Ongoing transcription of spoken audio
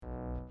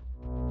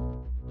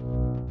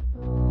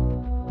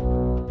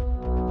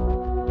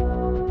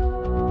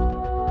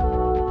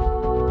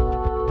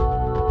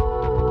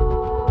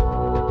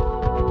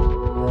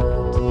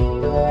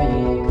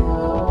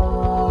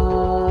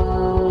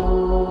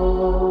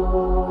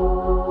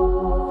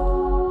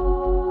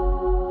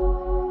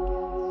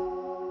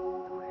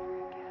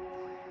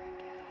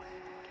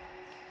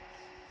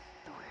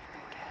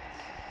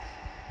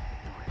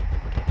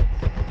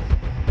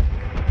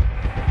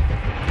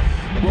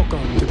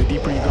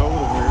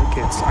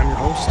Habits. I'm your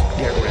host,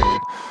 Get Ready.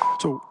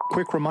 So,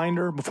 quick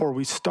reminder before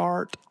we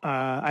start,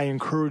 I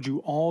encourage you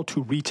all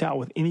to reach out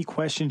with any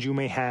questions you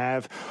may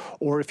have,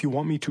 or if you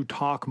want me to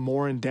talk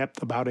more in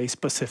depth about a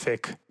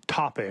specific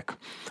topic.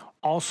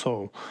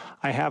 Also,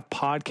 I have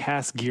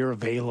podcast gear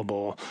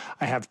available.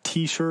 I have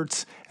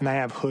t-shirts and I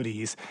have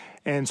hoodies.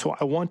 And so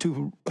I want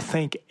to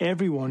thank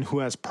everyone who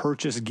has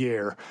purchased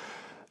gear.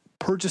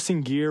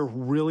 Purchasing gear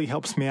really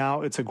helps me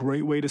out. It's a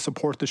great way to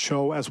support the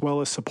show as well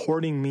as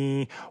supporting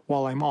me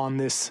while I'm on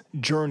this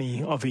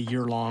journey of a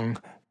year-long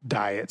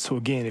diet. So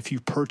again, if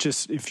you've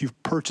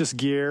purchased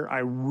gear, I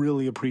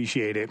really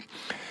appreciate it.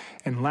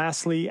 And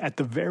lastly, at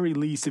the very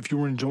least, if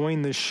you're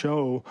enjoying this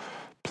show,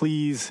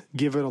 please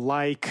give it a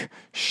like,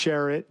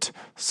 share it,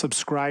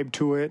 subscribe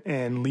to it,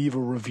 and leave a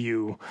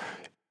review.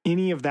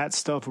 Any of that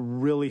stuff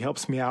really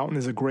helps me out and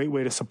is a great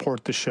way to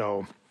support the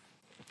show.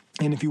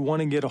 And if you want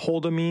to get a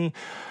hold of me,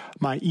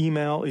 my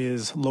email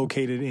is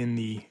located in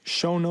the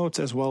show notes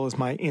as well as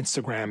my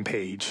Instagram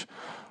page.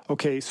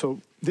 Okay,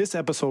 so this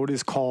episode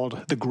is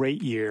called The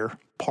Great Year,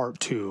 Part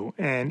 2.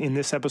 And in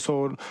this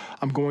episode,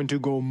 I'm going to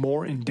go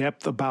more in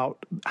depth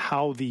about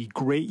how the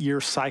great year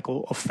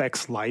cycle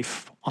affects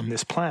life on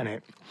this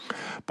planet.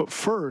 But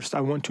first,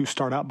 I want to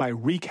start out by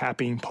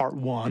recapping Part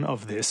 1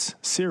 of this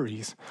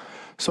series.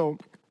 So,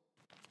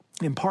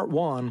 in Part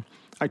 1,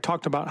 I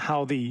talked about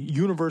how the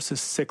universe is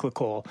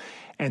cyclical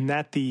and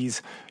that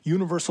these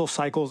universal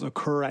cycles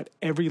occur at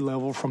every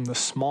level from the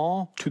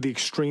small to the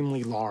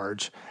extremely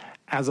large.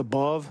 As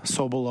above,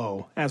 so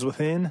below. As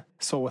within,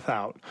 so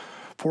without.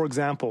 For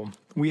example,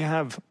 we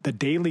have the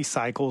daily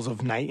cycles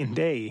of night and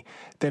day.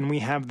 Then we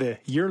have the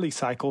yearly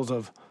cycles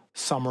of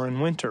summer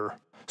and winter,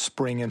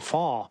 spring and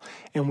fall.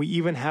 And we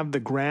even have the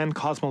grand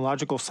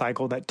cosmological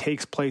cycle that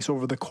takes place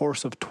over the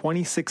course of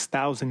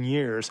 26,000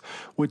 years,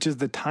 which is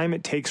the time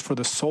it takes for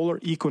the solar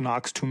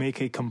equinox to make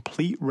a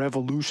complete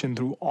revolution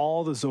through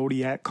all the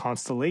zodiac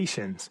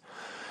constellations.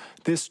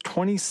 This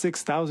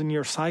 26,000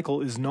 year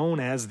cycle is known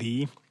as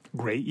the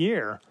Great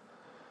Year.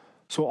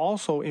 So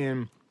also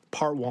in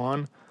Part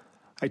 1,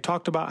 I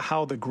talked about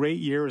how the Great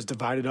Year is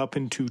divided up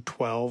into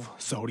 12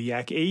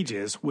 zodiac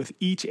ages, with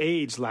each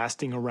age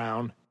lasting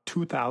around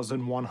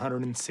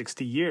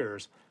 2,160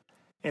 years.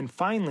 And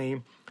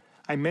finally,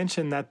 I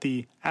mentioned that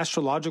the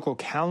astrological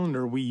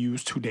calendar we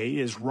use today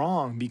is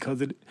wrong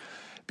because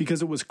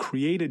it was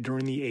created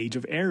during the age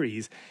of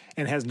Aries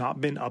and has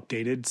not been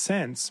updated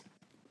since.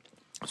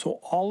 So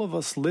all of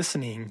us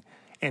listening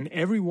and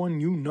everyone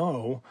you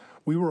know,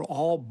 we were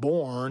all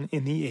born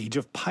in the age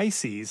of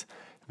Pisces.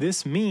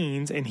 This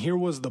means, and here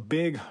was the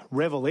big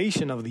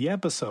revelation of the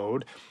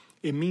episode,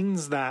 it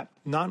means that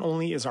not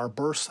only is our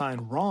birth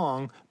sign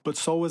wrong, but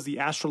so is the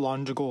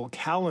astrological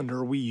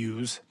calendar we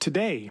use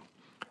today.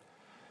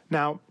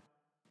 Now,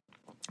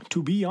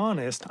 to be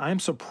honest, I'm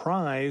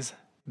surprised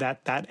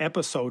that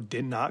episode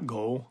did not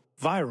go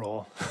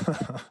viral.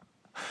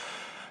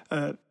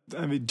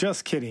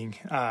 Just kidding.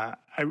 I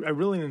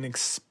really didn't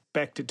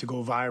expect it to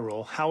go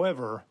viral.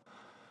 However,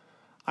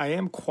 I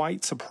am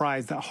quite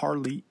surprised that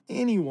hardly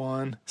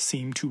anyone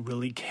seemed to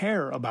really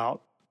care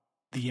about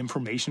the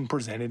information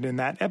presented in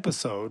that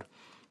episode.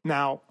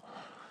 Now,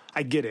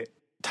 I get it.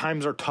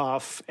 Times are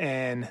tough,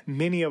 and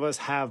many of us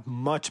have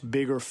much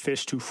bigger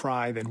fish to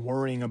fry than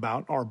worrying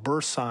about our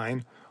birth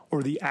sign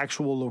or the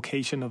actual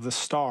location of the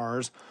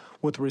stars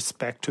with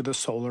respect to the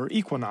solar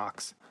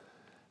equinox.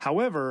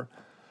 However,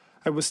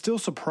 I was still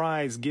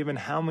surprised given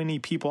how many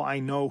people I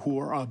know who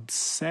are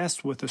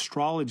obsessed with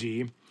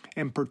astrology,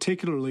 and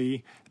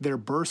particularly their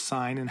birth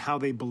sign and how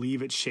they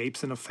believe it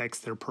shapes and affects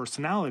their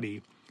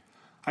personality.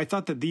 I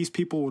thought that these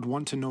people would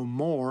want to know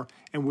more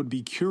and would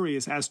be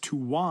curious as to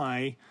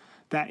why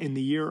that in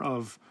the year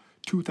of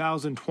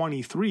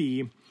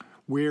 2023,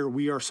 where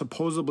we are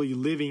supposedly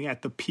living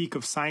at the peak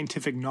of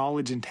scientific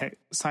knowledge and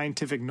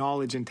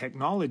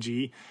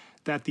technology,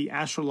 that the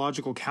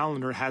astrological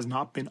calendar has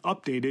not been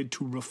updated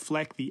to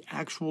reflect the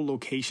actual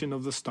location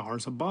of the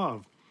stars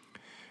above.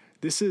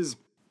 This is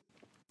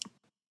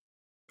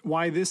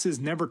why this is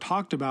never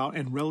talked about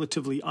and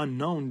relatively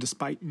unknown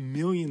despite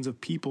millions of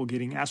people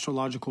getting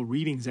astrological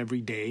readings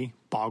every day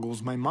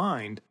boggles my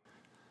mind.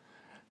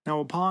 Now,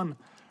 upon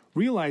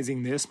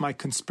realizing this, my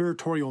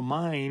conspiratorial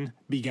mind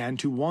began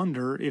to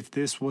wonder if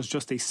this was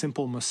just a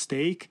simple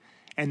mistake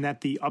and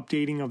that the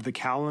updating of the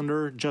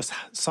calendar just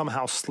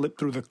somehow slipped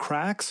through the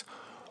cracks,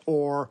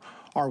 or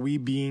are we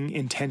being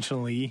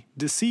intentionally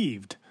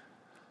deceived?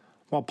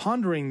 While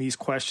pondering these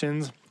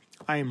questions,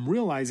 I am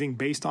realizing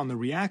based on the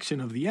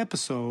reaction of the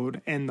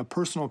episode and the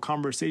personal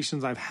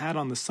conversations I've had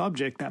on the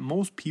subject that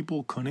most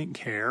people couldn't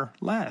care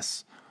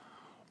less.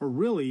 Or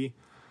really,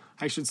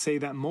 I should say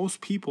that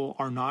most people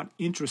are not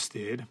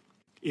interested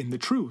in the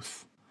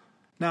truth.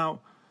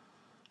 Now,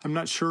 I'm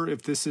not sure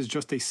if this is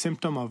just a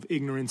symptom of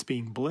ignorance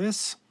being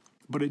bliss,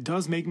 but it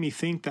does make me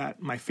think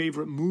that my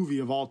favorite movie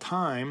of all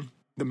time,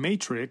 The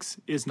Matrix,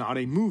 is not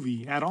a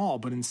movie at all,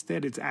 but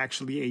instead it's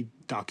actually a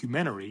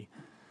documentary.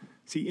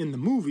 See, in the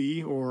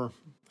movie, or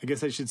I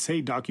guess I should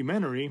say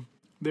documentary,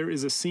 there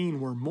is a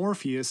scene where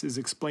Morpheus is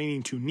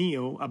explaining to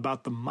Neo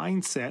about the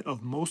mindset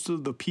of most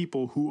of the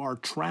people who are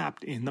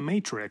trapped in the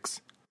Matrix.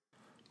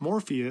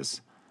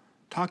 Morpheus,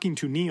 talking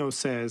to Neo,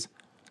 says,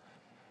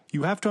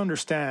 "You have to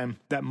understand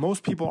that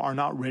most people are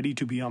not ready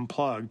to be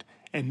unplugged,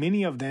 and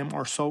many of them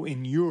are so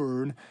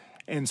inured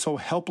and so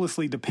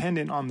helplessly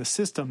dependent on the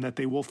system that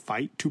they will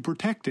fight to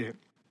protect it.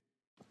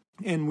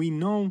 And we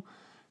know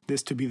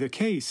this to be the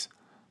case.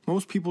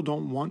 Most people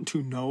don't want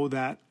to know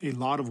that a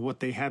lot of what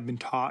they have been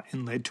taught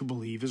and led to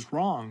believe is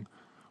wrong,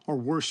 or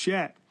worse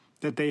yet,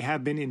 that they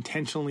have been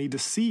intentionally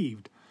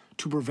deceived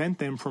to prevent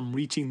them from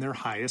reaching their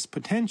highest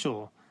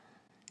potential.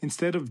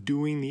 Instead of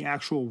doing the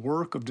actual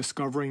work of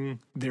discovering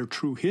their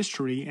true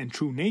history and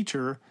true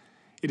nature,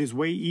 it is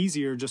way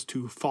easier just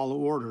to follow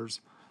orders,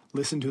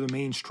 listen to the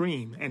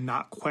mainstream, and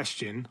not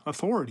question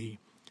authority.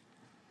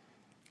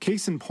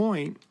 Case in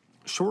point,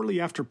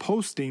 shortly after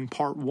posting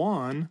part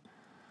 1,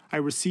 I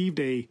received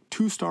a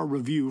 2-star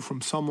review from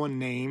someone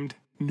named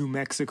New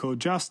Mexico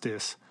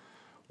Justice,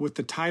 with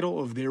the title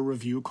of their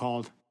review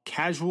called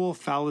Casual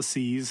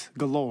Fallacies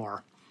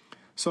Galore.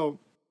 So,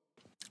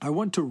 I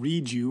want to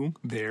read you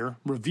their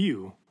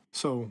review.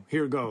 So,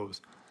 here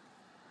goes.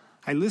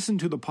 I listened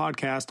to the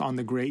podcast on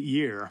the great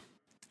year.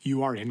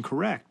 You are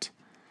incorrect.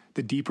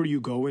 The deeper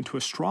you go into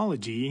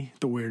astrology,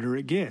 the weirder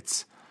it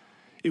gets.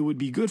 It would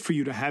be good for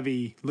you to have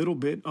a little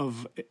bit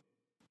of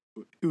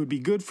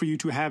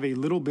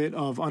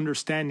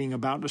understanding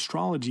about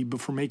astrology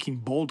before making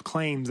bold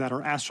claims that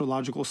our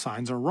astrological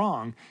signs are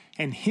wrong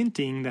and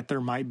hinting that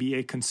there might be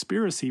a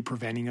conspiracy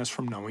preventing us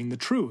from knowing the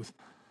truth.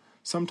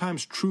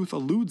 Sometimes truth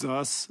eludes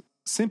us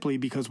simply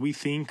because we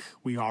think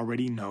we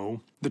already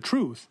know the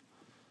truth."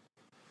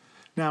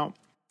 Now,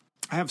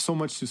 I have so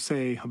much to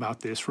say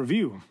about this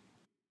review.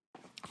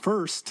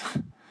 First,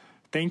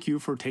 thank you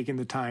for taking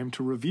the time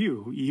to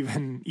review,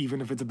 even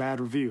if it's a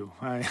bad review.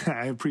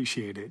 I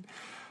appreciate it.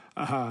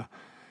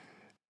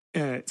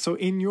 So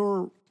in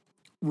your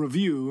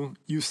review,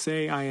 you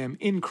say I am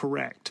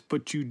incorrect,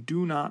 but you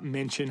do not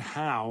mention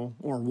how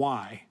or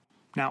why.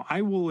 Now,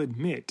 I will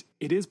admit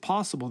it is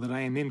possible that I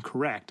am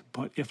incorrect,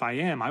 but if I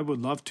am, I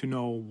would love to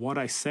know what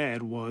I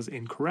said was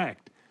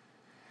incorrect.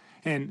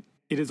 And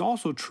it is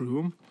also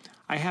true,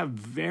 I have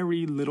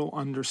very little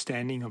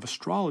understanding of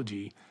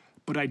astrology,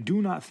 but I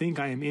do not think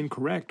I am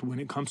incorrect when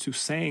it comes to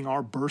saying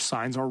our birth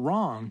signs are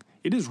wrong.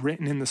 It is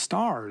written in the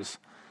stars.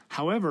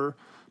 However,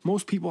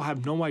 most people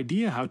have no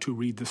idea how to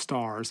read the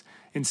stars.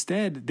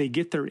 Instead, they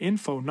get their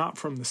info not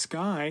from the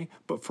sky,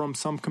 but from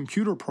some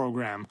computer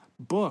program,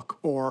 book,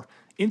 or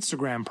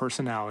Instagram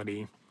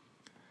personality.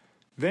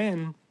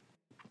 Then,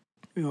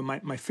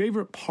 my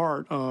favorite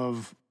part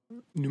of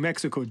New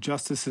Mexico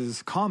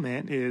Justice's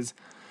comment is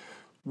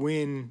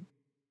when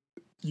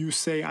you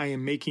say I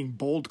am making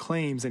bold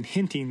claims and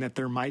hinting that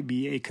there might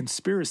be a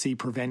conspiracy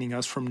preventing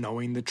us from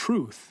knowing the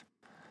truth.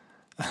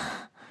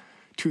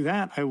 To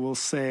that, I will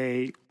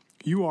say,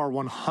 you are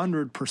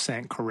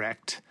 100%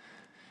 correct.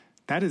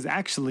 That is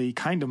actually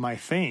kind of my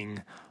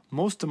thing.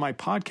 Most of my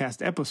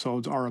podcast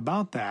episodes are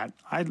about that.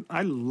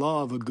 I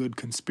love a good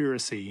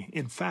conspiracy.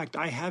 In fact,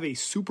 I have a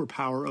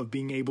superpower of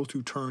being able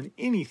to turn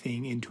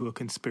anything into a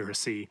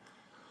conspiracy.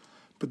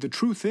 But the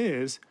truth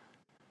is,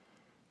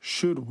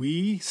 should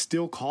we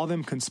still call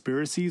them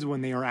conspiracies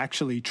when they are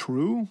actually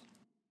true?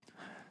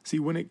 See,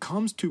 when it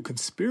comes to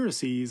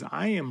conspiracies,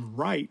 I am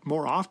right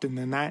more often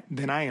than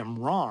I am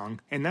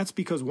wrong, and that's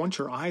because once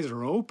your eyes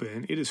are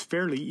open, it is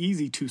fairly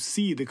easy to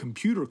see the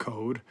computer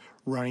code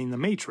running the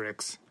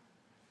matrix.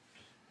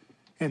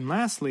 And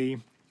lastly,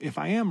 if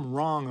I am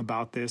wrong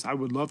about this, I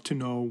would love to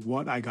know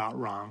what I got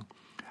wrong.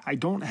 I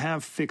don't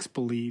have fixed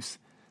beliefs,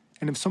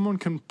 and if someone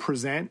can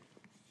present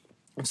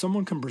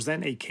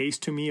a case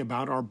to me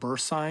about our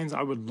birth signs,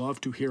 I would love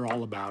to hear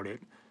all about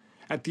it.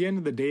 At the end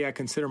of the day, I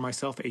consider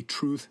myself a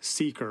truth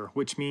seeker,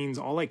 which means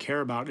all I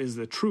care about is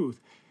the truth.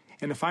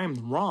 And if I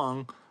am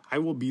wrong, I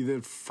will be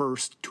the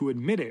first to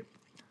admit it.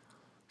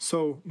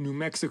 So, New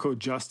Mexico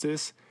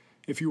Justice,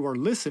 if you are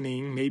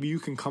listening, maybe you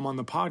can come on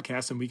the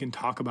podcast and we can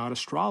talk about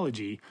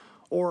astrology.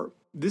 Or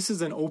this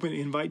is an open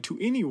invite to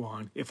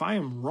anyone. If I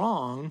am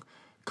wrong,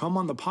 come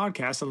on the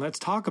podcast and let's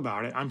talk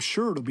about it. I'm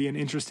sure it'll be an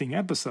interesting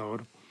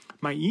episode.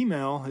 My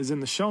email is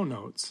in the show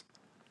notes.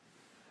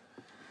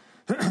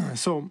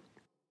 So,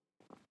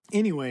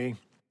 anyway,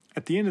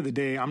 at the end of the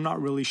day, I'm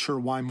not really sure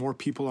why more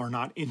people are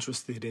not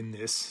interested in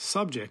this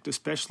subject,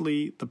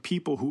 especially the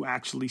people who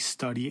actually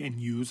study and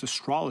use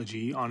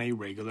astrology on a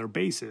regular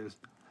basis.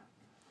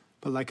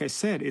 But like I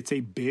said, it's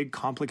a big,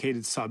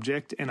 complicated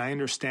subject, and I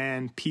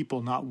understand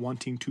people not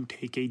wanting to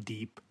take a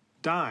deep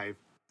dive.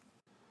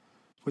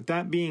 With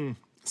that being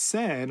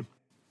said,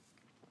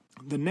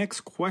 the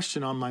next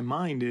question on my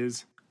mind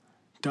is,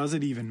 does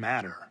it even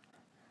matter?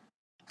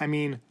 I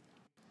mean,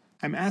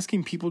 I'm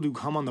asking people to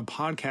come on the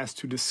podcast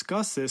to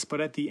discuss this,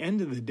 but at the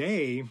end of the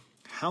day,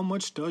 how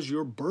much does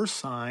your birth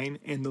sign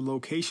and the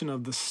location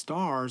of the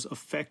stars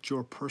affect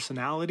your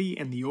personality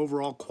and the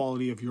overall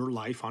quality of your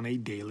life on a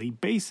daily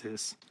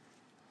basis?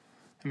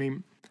 I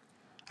mean,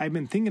 I've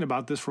been thinking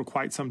about this for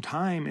quite some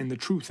time, and the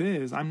truth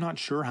is, I'm not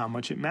sure how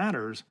much it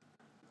matters.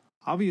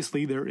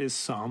 Obviously, there is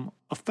some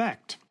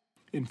effect.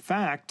 In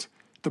fact,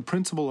 the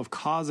principle of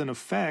cause and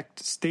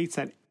effect states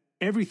that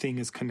everything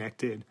is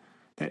connected,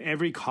 that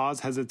every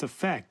cause has its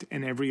effect,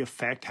 and every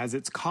effect has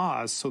its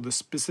cause. So the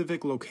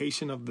specific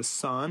location of the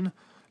sun,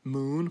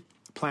 moon,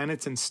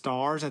 planets, and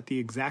stars at the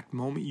exact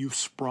moment you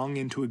sprung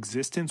into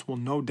existence will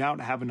no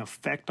doubt have an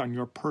effect on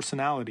your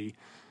personality,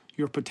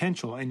 your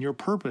potential, and your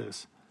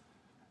purpose.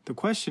 The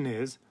question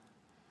is,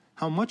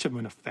 how much of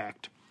an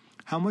effect?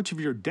 How much of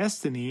your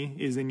destiny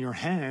is in your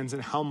hands,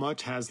 and how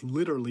much has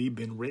literally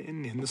been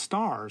written in the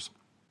stars?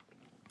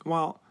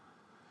 While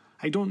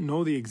I don't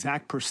know the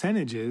exact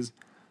percentages,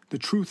 the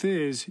truth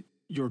is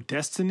your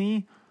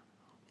destiny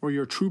or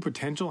your true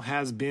potential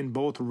has been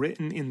both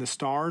written in the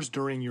stars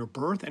during your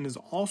birth and is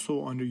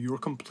also under your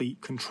complete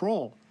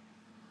control.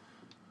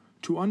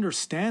 To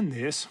understand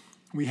this,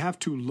 we have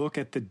to look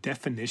at the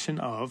definition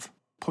of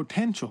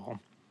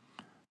potential.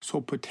 So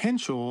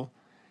potential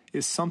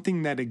is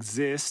something that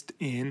exists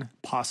in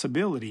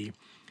possibility.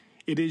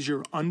 It is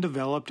your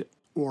undeveloped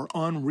or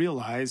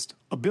unrealized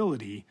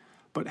ability,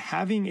 but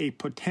having a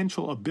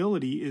potential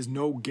ability is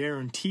no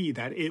guarantee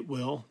that it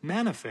will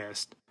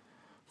manifest.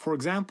 For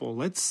example,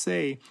 let's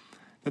say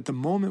that the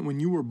moment when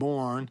you were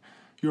born,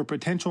 your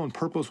potential and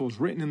purpose was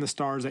written in the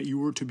stars that you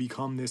were to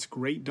become this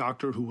great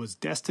doctor who was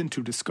destined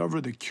to discover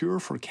the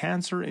cure for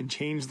cancer and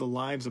change the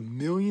lives of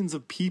millions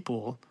of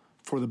people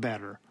for the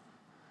better.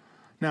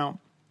 Now,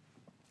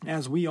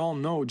 as we all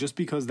know, just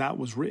because that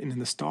was written in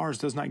the stars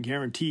does not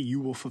guarantee you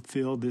will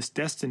fulfill this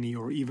destiny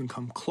or even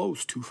come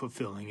close to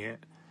fulfilling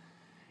it.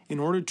 In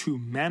order to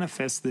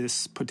manifest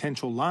this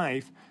potential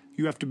life,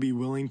 you have to be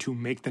willing to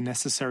make the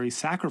necessary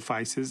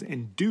sacrifices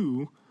and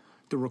do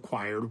the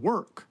required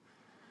work.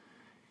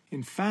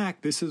 In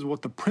fact, this is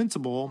what the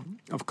principle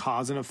of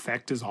cause and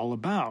effect is all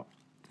about.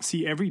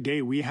 See, every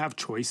day we have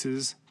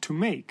choices to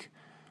make.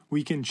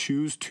 We can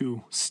choose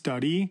to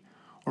study,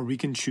 or we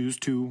can choose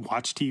to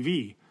watch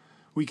TV.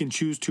 We can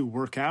choose to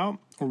work out,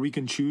 or we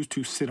can choose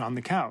to sit on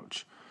the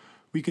couch.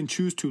 We can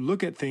choose to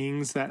look at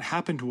things that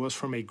happen to us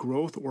from a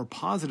growth or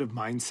positive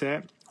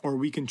mindset, or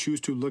we can choose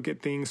to look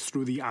at things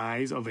through the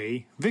eyes of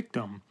a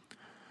victim.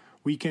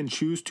 We can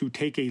choose to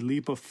take a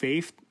leap of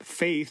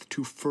faith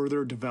to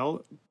further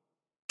develop,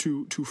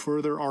 to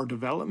further our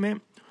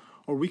development,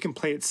 or we can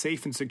play it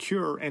safe and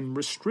secure and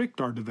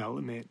restrict our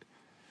development.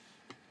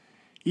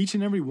 Each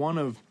and every one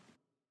of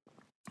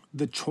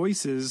the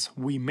choices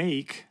we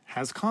make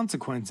has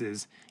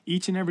consequences.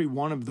 Each and every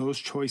one of those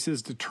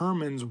choices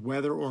determines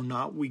whether or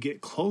not we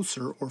get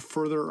closer or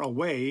further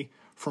away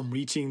from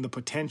reaching the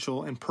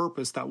potential and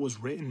purpose that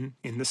was written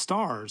in the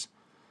stars.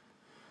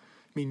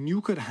 I mean, you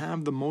could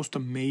have the most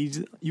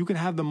amazing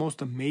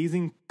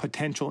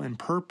potential and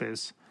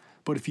purpose,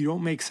 but if you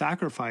don't make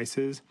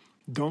sacrifices,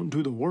 don't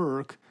do the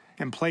work,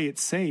 and play it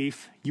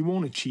safe, you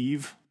won't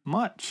achieve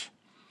much.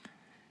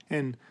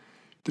 And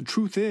the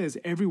truth is,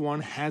 everyone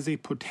has a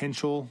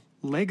potential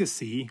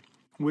legacy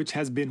which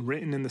has been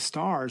written in the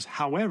stars.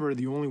 However,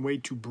 the only way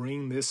to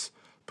bring this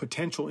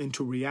potential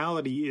into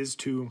reality is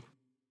to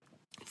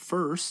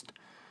first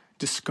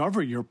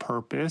discover your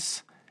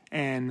purpose,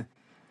 and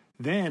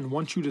then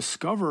once you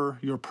discover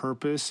your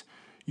purpose,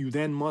 you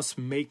then must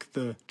make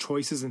the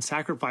choices and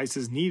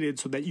sacrifices needed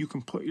so that you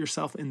can put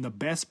yourself in the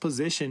best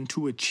position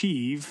to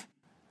achieve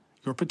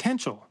your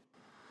potential.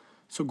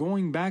 So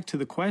going back to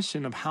the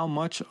question of how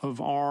much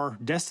of our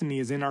destiny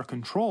is in our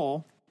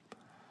control,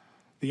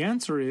 the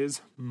answer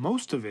is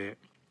most of it.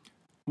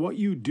 What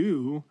you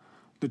do,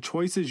 the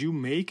choices you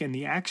make, and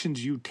the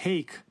actions you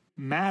take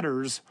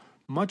matters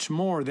much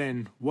more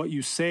than what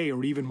you say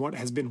or even what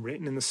has been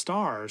written in the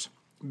stars,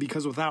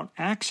 because without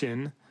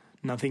action,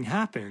 nothing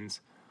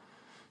happens.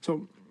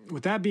 So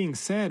with that being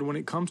said, when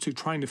it comes to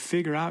trying to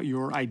figure out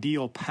your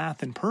ideal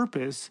path and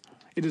purpose,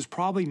 it is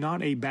probably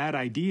not a bad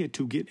idea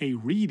to get a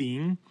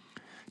reading,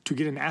 to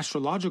get an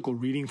astrological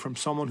reading from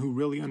someone who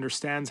really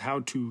understands how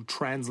to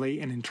translate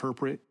and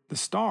interpret the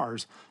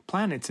stars,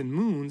 planets, and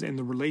moons, and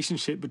the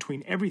relationship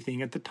between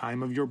everything at the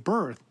time of your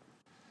birth.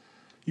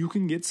 You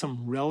can get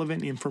some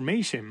relevant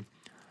information,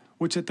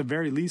 which at the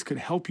very least could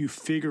help you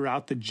figure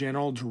out the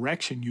general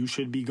direction you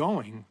should be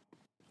going.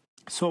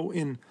 So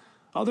in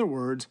other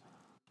words,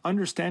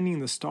 understanding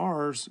the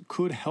stars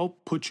could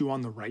help put you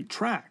on the right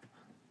track.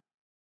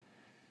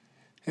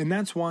 And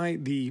that's why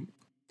the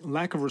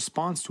lack of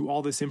response to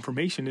all this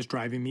information is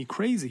driving me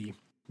crazy.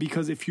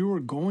 Because if you are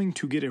going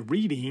to get a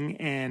reading,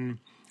 and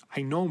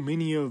I know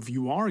many of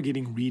you are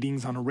getting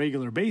readings on a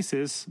regular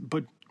basis,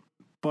 but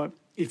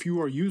if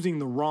you are using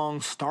the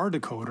wrong star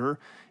decoder,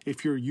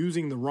 if you're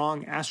using the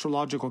wrong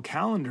astrological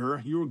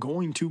calendar, you're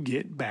going to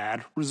get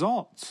bad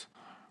results,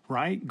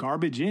 right?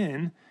 Garbage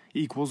in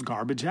equals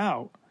garbage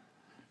out.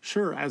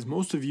 Sure, as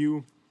most of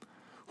you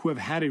who have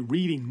had a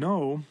reading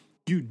know,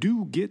 you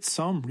do get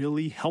some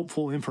really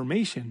helpful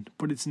information,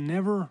 but it's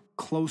never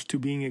close to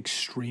being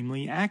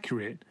extremely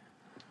accurate,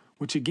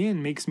 which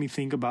again makes me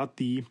think about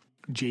the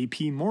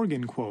J.P.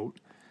 Morgan quote,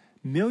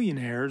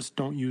 "Millionaires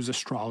don't use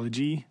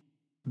astrology,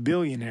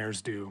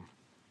 billionaires do.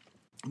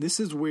 This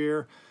is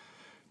where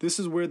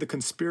my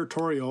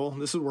conspiratorial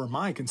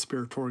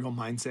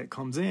mindset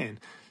comes in.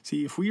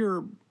 See, if we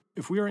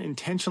are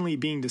intentionally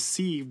being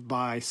deceived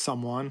by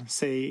someone,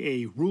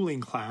 say a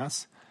ruling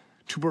class,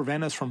 to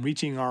prevent us from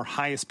reaching our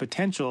highest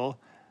potential,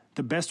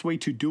 the best way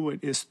to do it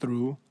is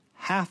through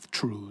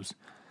half-truths.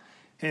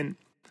 And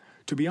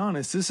to be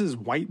honest, this is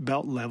white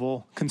belt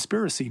level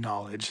conspiracy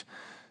knowledge.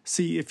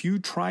 See, if you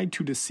tried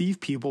to deceive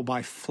people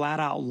by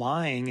flat out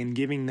lying and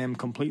giving them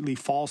completely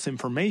false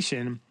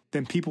information,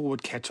 then people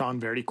would catch on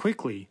very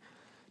quickly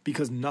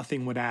because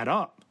nothing would add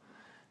up.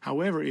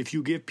 However, if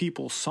you give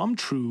people some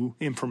true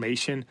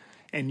information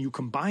and you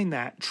combine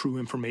that true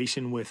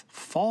information with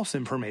false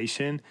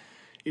information,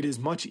 it is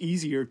much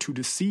easier to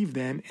deceive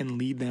them and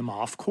lead them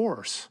off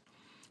course.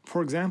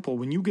 For example,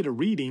 when you get a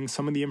reading,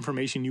 some of the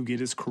information you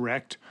get is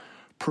correct,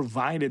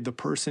 provided the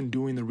person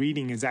doing the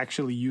reading is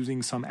actually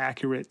using some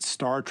accurate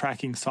star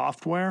tracking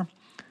software.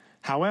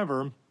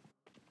 However,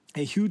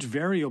 a huge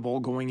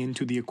variable going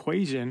into the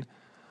equation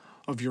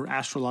of your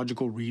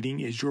astrological reading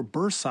is your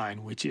birth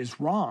sign, which is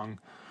wrong,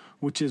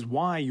 which is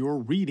why your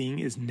reading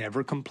is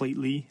never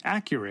completely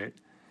accurate.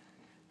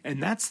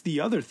 And that's the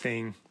other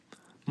thing.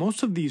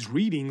 Most of these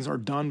readings are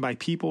done by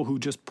people who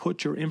just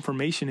put your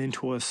information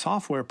into a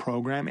software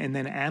program and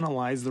then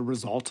analyze the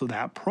results of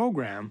that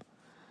program.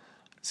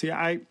 See,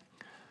 I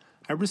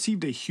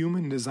received a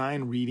human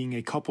design reading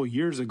a couple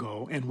years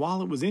ago, and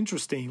while it was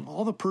interesting,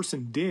 all the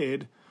person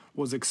did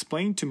was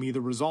explain to me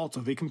the results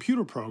of a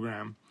computer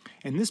program.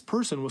 And this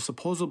person was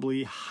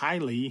supposedly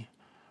highly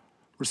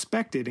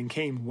respected and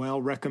came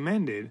well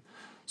recommended.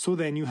 So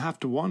then you have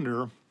to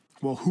wonder,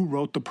 well, who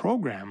wrote the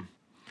program?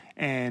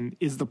 And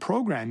is the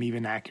program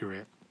even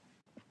accurate?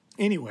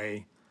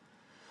 Anyway,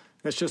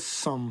 that's just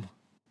some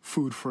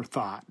food for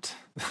thought.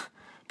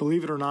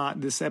 Believe it or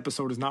not, this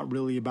episode is not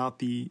really about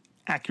the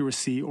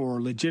accuracy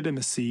or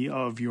legitimacy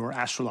of your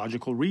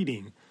astrological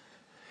reading.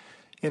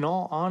 In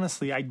all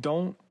honesty, I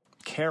don't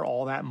care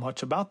all that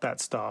much about that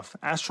stuff.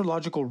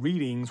 Astrological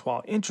readings,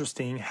 while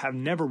interesting, have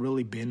never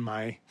really been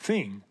my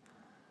thing.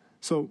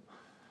 So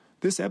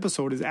this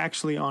episode is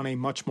actually on a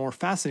much more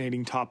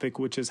fascinating topic,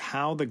 which is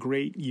how the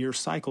great year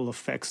cycle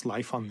affects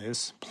life on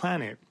this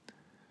planet.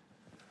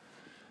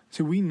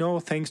 So we know,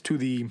 thanks to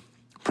the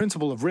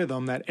principle of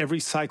rhythm, that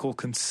every cycle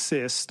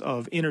consists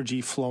of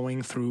energy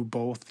flowing through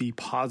both the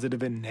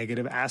positive and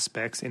negative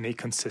aspects in a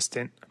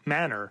consistent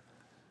manner.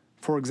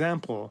 For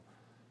example,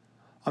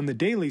 on the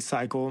daily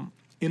cycle,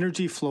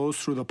 energy flows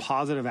through the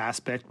positive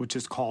aspect, which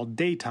is called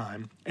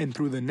daytime, and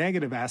through the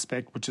negative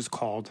aspect, which is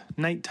called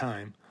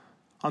nighttime.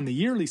 On the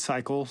yearly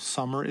cycle,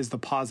 summer is the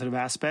positive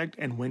aspect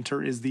and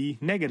winter is the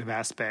negative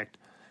aspect,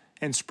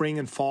 and spring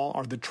and fall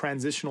are the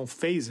transitional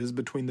phases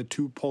between the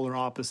two polar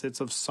opposites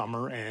of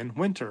summer and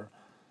winter.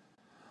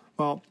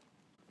 Well,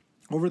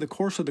 over the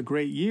course of the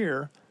great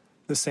year,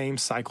 the same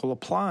cycle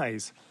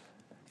applies.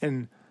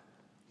 And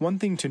one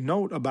thing to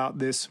note about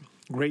this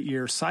great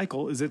year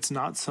cycle is it's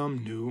not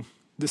some new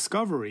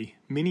discovery.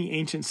 Many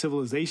ancient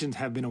civilizations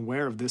have been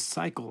aware of this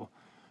cycle.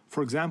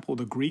 For example,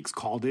 the Greeks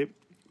called it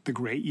the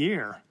great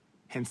year,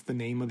 hence the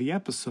name of the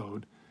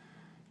episode.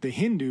 The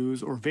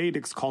Hindus or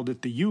Vedics called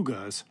it the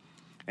yugas,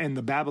 and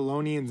the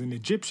Babylonians and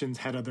Egyptians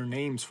had other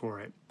names for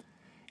it.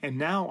 And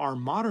now our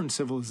modern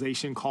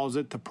civilization calls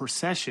it the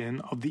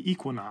precession of the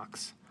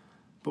equinox.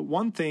 But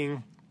one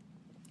thing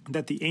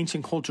that the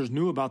ancient cultures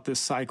knew about this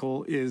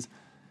cycle is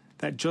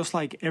that just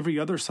like every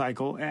other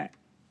cycle,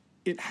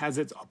 it has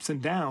its ups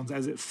and downs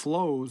as it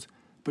flows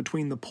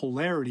between the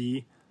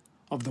polarity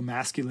of the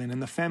masculine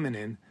and the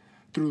feminine,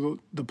 through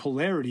the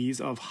polarities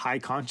of high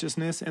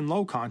consciousness and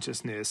low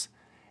consciousness,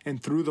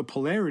 and through the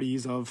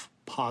polarities of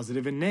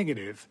positive and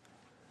negative.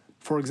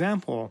 For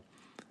example,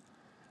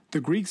 the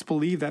Greeks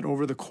believed that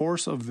over the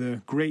course of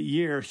the great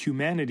year,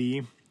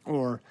 humanity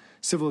or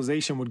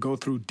civilization would go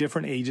through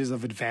different ages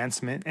of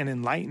advancement and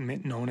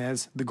enlightenment known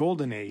as the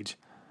Golden Age,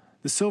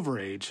 the Silver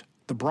Age,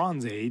 the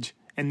Bronze Age,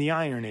 and the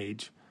Iron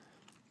Age.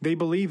 They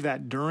believe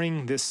that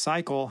during this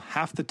cycle,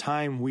 half the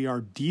time we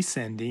are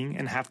descending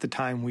and half the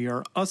time we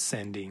are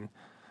ascending.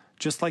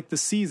 Just like the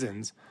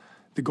seasons,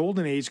 the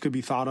Golden Age could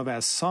be thought of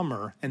as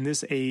summer, and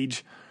this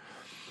age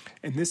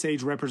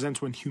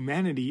represents when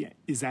humanity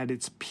is at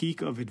its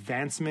peak of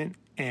advancement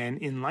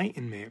and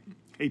enlightenment,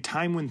 a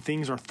time when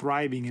things are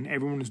thriving and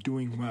everyone is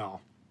doing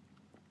well.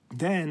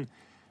 Then,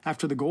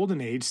 after the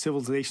Golden Age,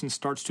 civilization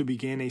starts to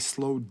begin a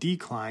slow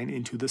decline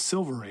into the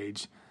Silver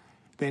Age,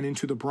 then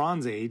into the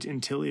Bronze Age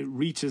until it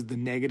reaches the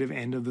negative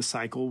end of the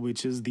cycle,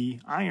 which is the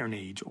Iron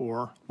Age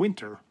or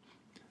winter.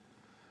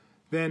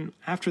 Then,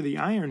 after the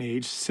Iron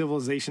Age,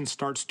 civilization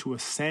starts to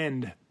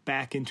ascend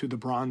back into the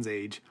Bronze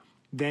Age,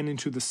 then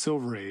into the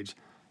Silver Age,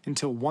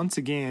 until once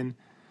again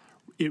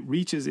it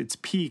reaches its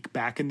peak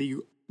back in the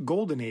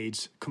Golden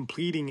Age,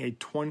 completing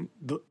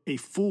a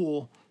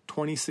full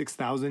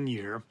 26,000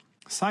 year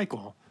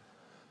cycle.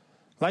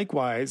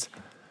 Likewise,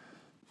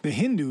 the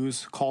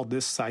Hindus called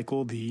this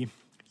cycle the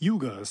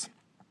yugas.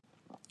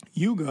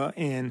 Yuga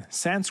in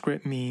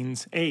Sanskrit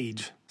means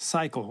age,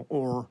 cycle,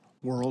 or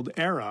world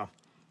era.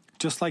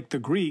 just like the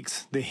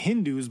Greeks, the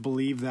Hindus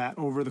believe that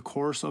over the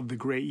course of the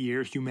great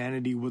year,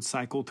 humanity would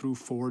cycle through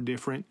 4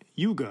 different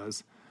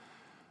yugas: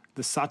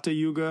 the Satya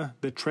Yuga,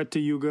 the Treta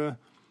Yuga,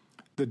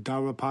 the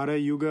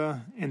Dwapara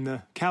Yuga, and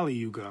the Kali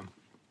Yuga.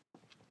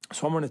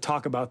 So I'm going to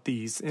talk about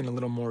these in a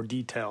little more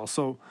detail.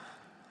 So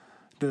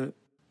the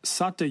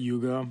Satya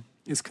Yuga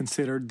is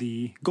considered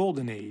the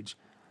golden age.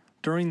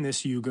 During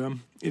this yuga,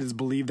 it is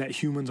believed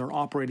that humans are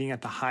operating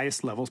at the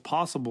highest levels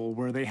possible,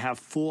 where they have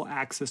full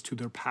access to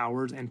their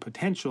powers and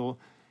potential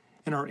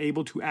and are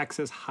able to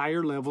access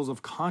higher levels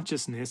of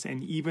consciousness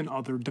and even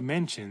other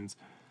dimensions.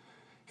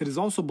 It is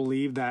also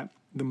believed that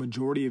the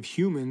majority of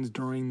humans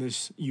during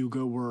this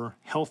yuga were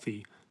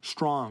healthy,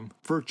 strong,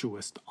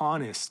 virtuous,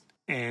 honest,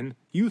 and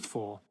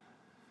youthful.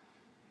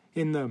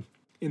 In the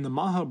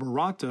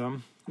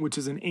Mahabharata, which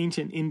is an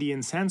ancient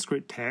Indian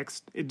Sanskrit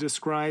text, it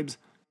describes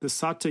the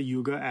Satya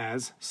Yuga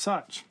as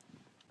such.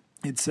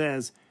 It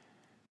says,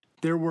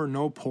 "There were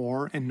no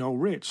poor and no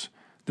rich.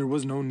 There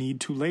was no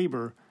need to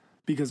labor,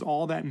 because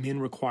all that men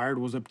required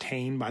was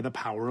obtained by the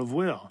power of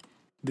will.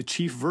 The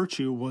chief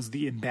virtue was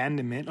the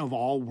abandonment of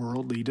all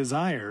worldly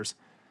desires.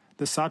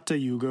 The Satya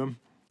Yuga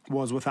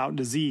was without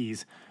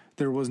disease.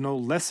 There was no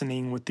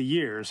lessening with the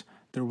years.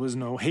 There was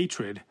no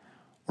hatred,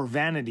 or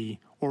vanity,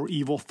 or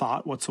evil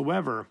thought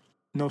whatsoever.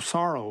 No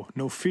sorrow,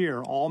 no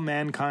fear. All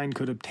mankind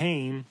could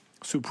obtain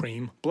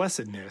supreme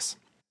blessedness."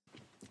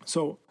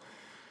 So,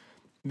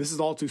 this is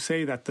all to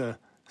say that the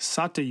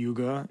Satya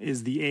Yuga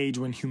is the age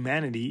when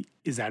humanity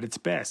is at its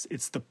best.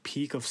 It's the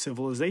peak of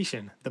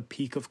civilization, the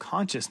peak of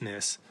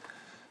consciousness.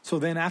 So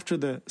then after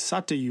the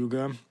Satya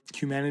Yuga,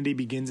 humanity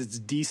begins its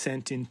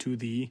descent into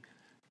the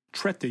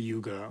Treta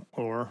Yuga,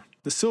 or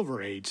the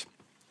Silver Age.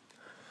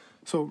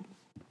 So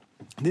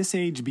this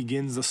age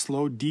begins the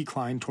slow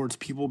decline towards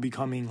people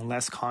becoming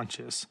less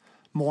conscious,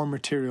 more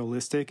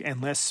materialistic,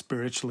 and less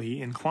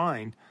spiritually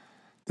inclined.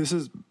 This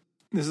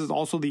is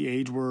also the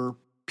age where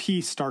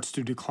peace starts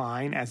to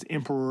decline as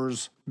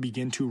emperors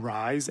begin to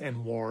rise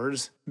and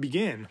wars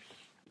begin.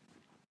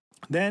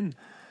 Then,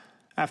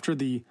 after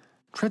the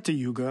Treta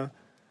Yuga,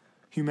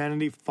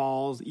 humanity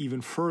falls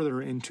even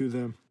further into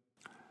the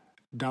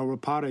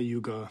Dwapara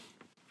Yuga,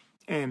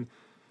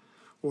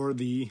 or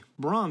the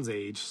Bronze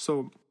Age.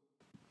 So,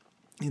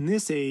 in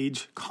this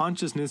age,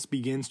 consciousness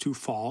begins to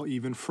fall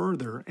even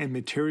further and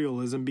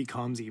materialism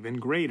becomes even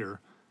greater.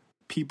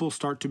 People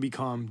start to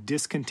become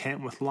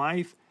discontent with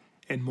life,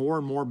 and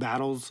more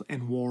battles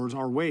and wars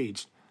are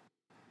waged.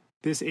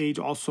 This age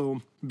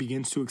also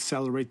begins to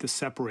accelerate the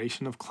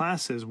separation of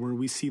classes, where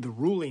we see the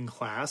ruling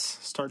class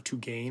start to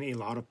gain a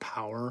lot of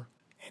power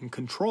and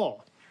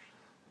control.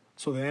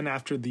 So then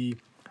after the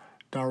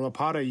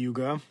Dwapara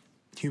Yuga,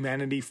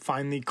 humanity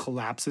finally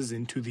collapses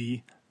into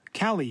the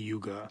Kali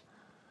Yuga,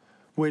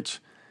 which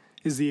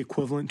is the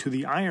equivalent to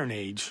the Iron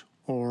Age,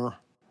 or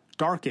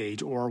Dark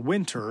Age, or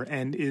Winter,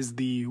 and is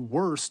the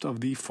worst of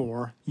the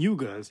 4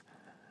 yugas.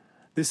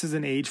 This is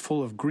an age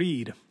full of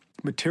greed,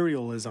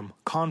 materialism,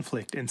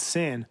 conflict, and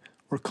sin,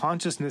 where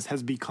consciousness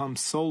has become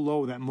so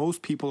low that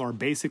most people are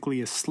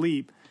basically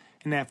asleep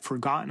and have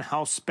forgotten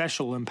how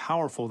special and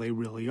powerful they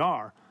really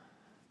are.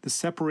 The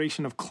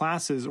separation of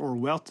classes or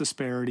wealth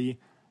disparity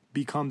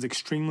becomes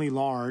extremely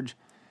large,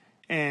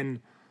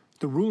 and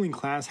the ruling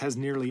class has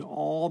nearly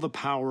all the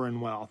power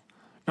and wealth.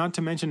 Not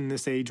to mention, in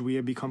this age, we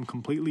have become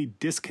completely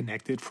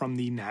disconnected from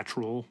the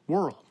natural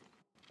world.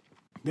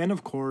 Then,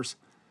 of course,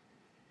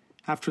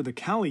 after the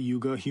Kali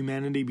Yuga,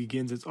 humanity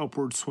begins its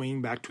upward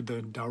swing back to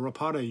the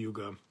Dwapara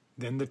Yuga,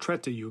 then the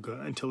Treta Yuga,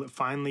 until it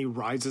finally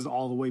rises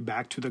all the way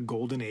back to the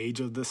golden age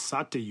of the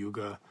Satya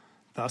Yuga,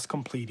 thus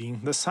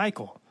completing the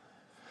cycle.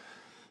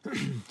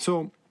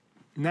 So,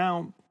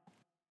 now,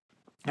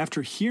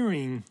 after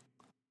hearing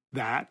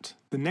that,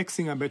 the next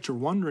thing I bet you're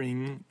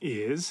wondering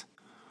is,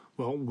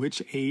 well,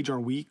 which age are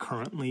we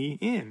currently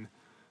in?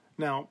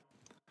 Now,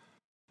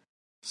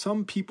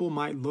 some people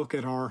might look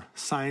at our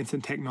science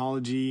and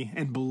technology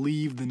and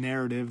believe the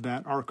narrative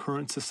that our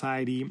current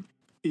society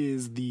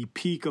is the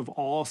peak of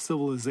all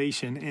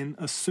civilization and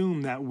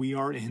assume that we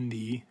are in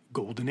the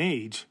golden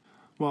age.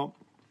 Well,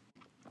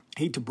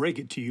 hate to break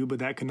it to you, but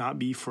that cannot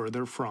be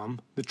further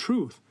from the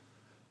truth.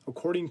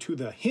 According to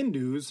the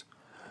Hindus,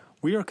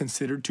 we are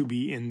considered to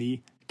be in the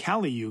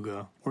Kali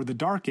Yuga, or the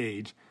Dark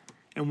Age.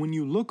 And when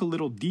you look a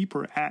little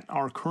deeper at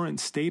our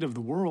current state of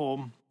the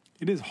world,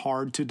 it is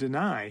hard to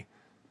deny.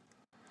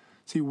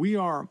 See, we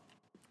are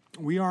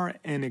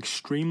an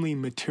extremely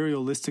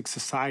materialistic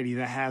society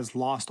that has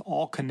lost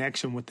all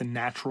connection with the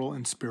natural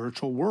and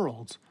spiritual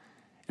worlds.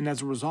 And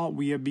as a result,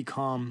 we have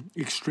become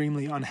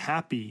extremely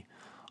unhappy,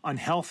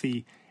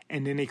 unhealthy,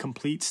 and in a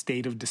complete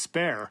state of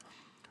despair.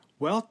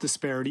 Wealth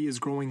disparity is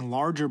growing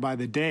larger by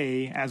the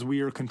day as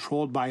we are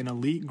controlled by an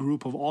elite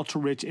group of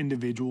ultra-rich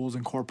individuals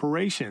and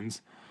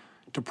corporations.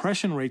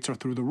 Depression rates are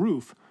through the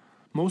roof.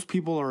 Most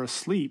people are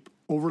asleep,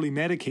 overly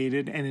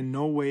medicated, and in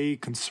no way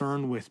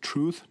concerned with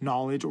truth,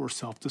 knowledge, or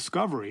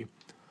self-discovery.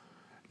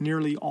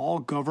 Nearly all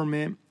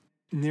governments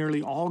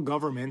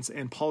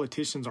and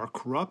politicians are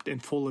corrupt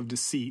and full of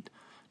deceit.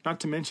 Not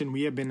to mention,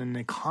 we have been in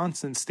a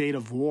constant state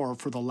of war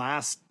for the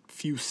last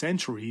few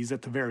centuries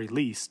at the very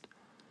least.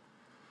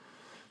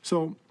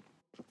 So,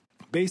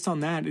 based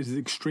on that, it is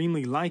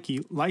extremely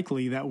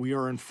likely that we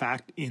are in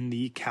fact in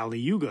the Kali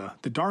Yuga,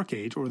 the Dark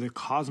Age, or the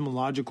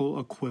cosmological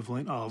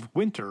equivalent of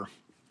winter.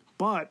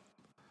 But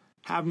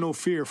have no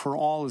fear, for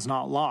all is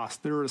not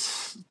lost. There are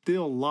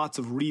still lots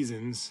of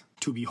reasons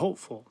to be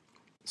hopeful.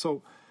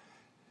 So,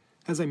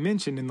 as I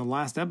mentioned in the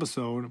last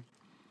episode,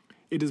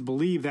 it is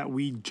believed that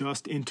we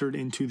just entered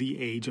into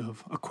the age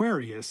of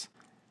Aquarius.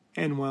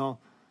 And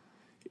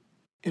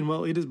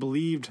it is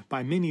believed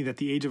by many that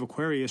the age of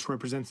Aquarius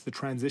represents the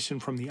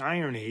transition from the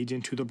Iron Age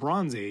into the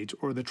Bronze Age,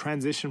 or the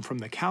transition from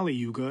the Kali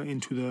Yuga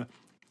into the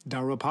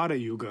Dharmapada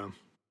Yuga.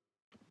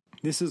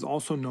 This is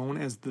also known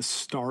as the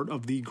start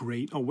of the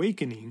Great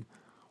Awakening,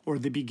 or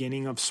the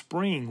beginning of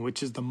spring,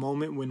 which is the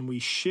moment when we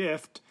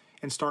shift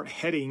and start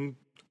heading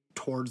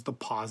towards the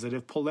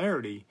positive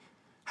polarity.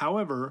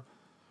 However,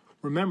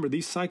 remember,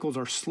 these cycles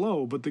are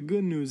slow, but the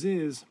good news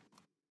is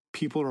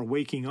people are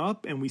waking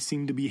up and we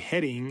seem to be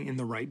heading in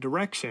the right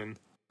direction.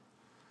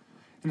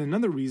 And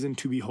another reason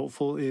to be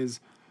hopeful is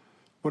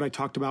what I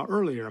talked about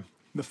earlier,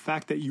 the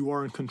fact that you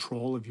are in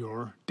control of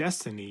your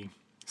destiny.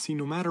 See,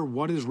 no matter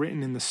what is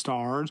written in the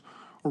stars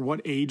or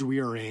what age we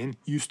are in,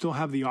 you still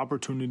have the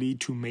opportunity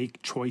to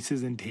make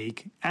choices and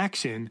take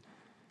action.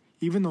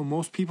 Even though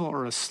most people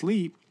are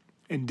asleep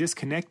and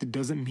disconnected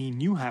doesn't mean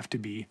you have to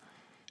be.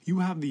 You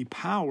have the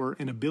power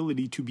and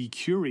ability to be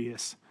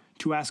curious,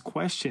 to ask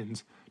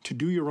questions, to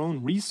do your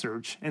own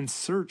research and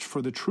search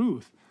for the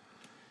truth.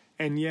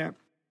 And yet,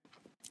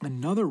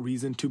 another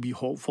reason to be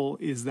hopeful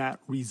is that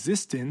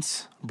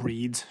resistance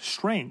breeds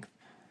strength.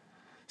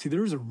 See,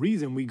 there is a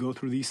reason we go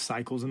through these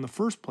cycles in the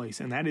first place,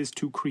 and that is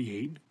to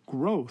create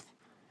growth.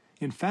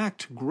 In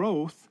fact,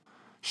 growth,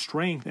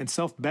 strength, and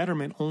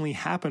self-betterment only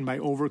happen by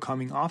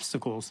overcoming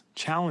obstacles,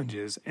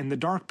 challenges, and the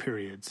dark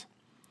periods.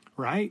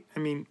 Right? I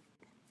mean,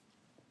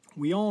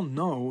 we all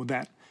know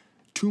that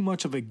too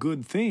much of a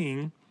good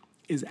thing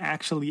is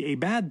actually a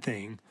bad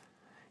thing.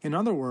 In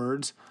other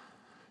words,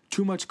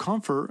 too much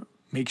comfort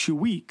makes you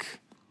weak.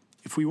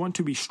 If we want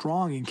to be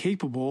strong and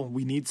capable,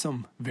 we need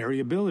some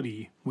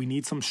variability. We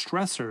need some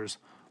stressors.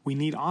 We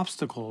need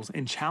obstacles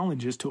and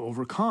challenges to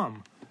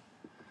overcome.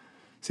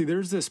 See,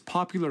 there's this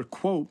popular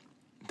quote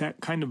that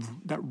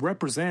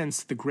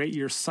represents the great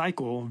year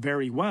cycle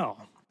very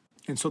well.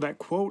 And so that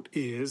quote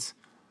is,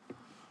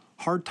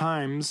 "Hard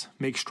times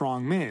make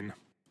strong men.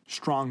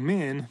 Strong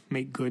men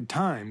make good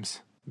times.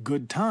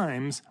 Good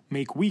times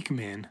make weak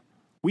men.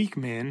 Weak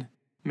men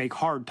make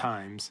hard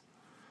times."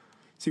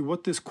 See,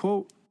 what this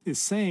quote is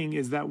saying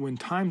is that when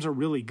times are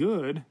really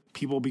good,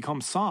 people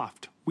become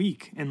soft,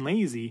 weak, and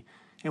lazy.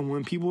 And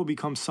when people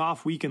become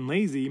soft, weak, and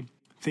lazy,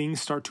 things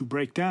start to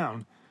break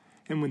down.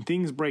 And when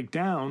things break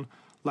down,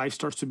 life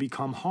starts to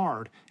become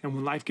hard. And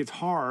when life gets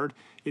hard,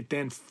 it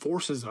then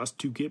forces us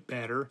to get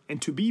better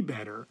and to be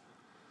better.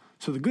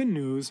 So the good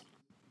news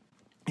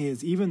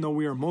is, even though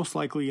we are most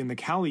likely in the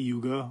Kali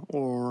Yuga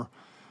or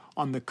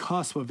on the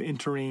cusp of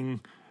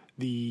entering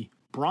the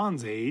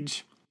Bronze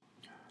Age,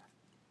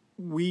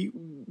 we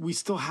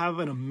still have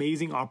an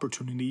amazing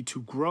opportunity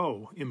to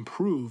grow,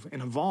 improve,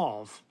 and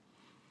evolve.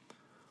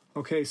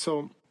 Okay,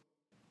 so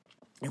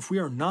if we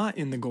are not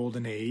in the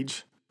Golden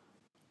Age,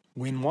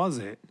 when was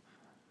it?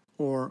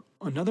 Or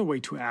another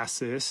way to ask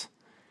this,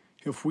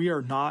 if we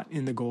are not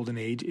in the Golden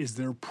Age, is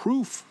there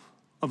proof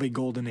of a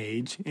Golden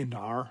Age in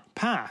our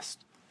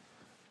past?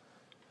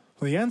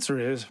 Well, the answer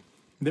is,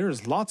 there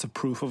is lots of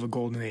proof of a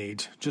Golden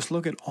Age. Just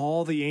look at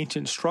all the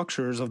ancient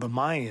structures of the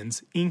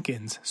Mayans,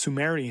 Incans,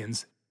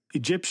 Sumerians,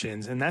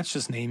 Egyptians, and that's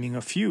just naming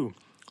a few.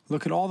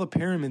 Look at all the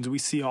pyramids we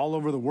see all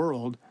over the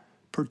world,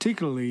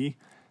 particularly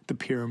the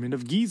Pyramid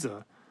of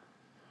Giza.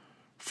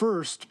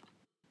 First,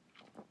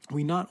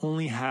 we not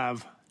only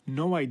have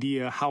no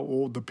idea how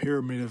old the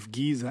Pyramid of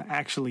Giza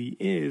actually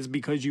is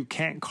because you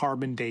can't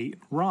carbon date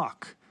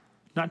rock.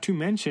 Not to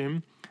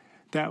mention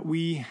that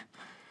we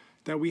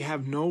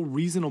have no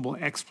reasonable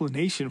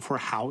explanation for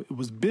how it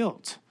was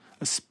built,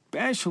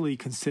 especially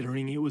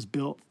considering it was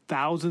built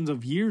thousands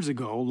of years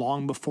ago,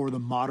 long before the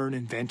modern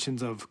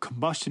inventions of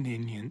combustion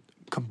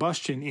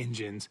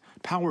engines,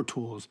 power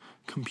tools,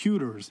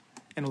 computers,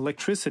 and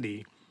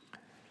electricity.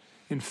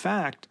 In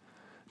fact,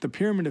 the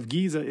Pyramid of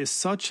Giza is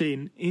such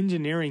an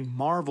engineering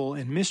marvel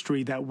and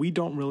mystery that we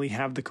don't really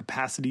have the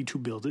capacity to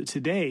build it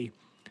today.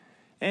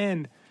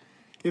 And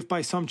if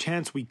by some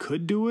chance we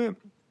could do it,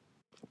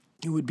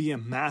 it would be a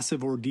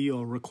massive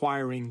ordeal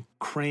requiring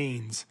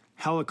cranes,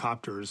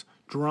 helicopters,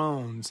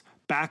 drones,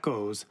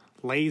 backhoes,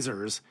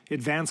 lasers,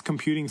 advanced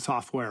computing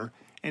software,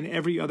 and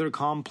every other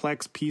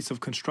complex piece of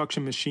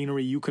construction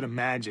machinery you could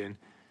imagine.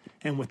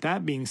 And with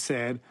that being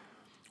said,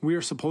 we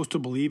are supposed to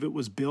believe it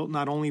was built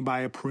not only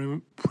by a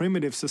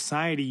primitive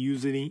society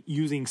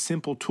using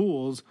simple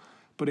tools,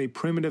 but a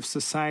primitive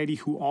society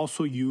who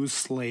also used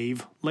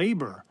slave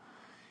labor.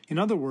 In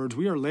other words,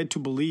 we are led to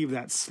believe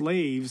that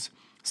slaves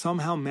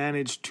somehow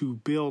managed to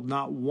build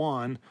not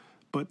one,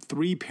 but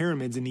 3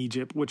 pyramids in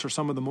Egypt, which are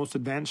some of the most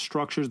advanced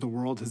structures the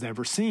world has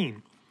ever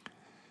seen.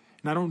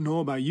 And I don't know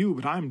about you,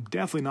 but I'm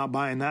definitely not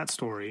buying that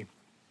story.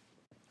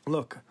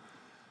 Look,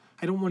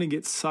 I don't want to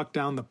get sucked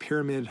down the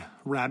pyramid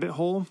rabbit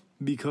hole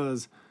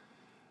because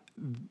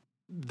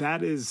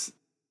that is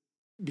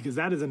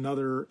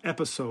another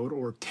episode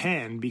or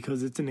 10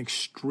 because it's an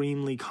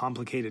extremely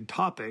complicated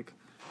topic.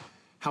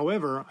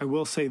 However, I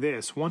will say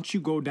this, once you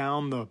go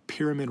down the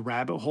pyramid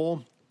rabbit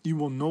hole, you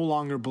will no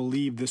longer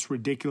believe this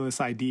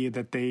ridiculous idea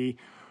that they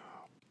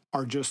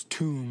are just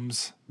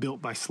tombs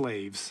built by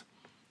slaves.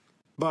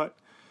 But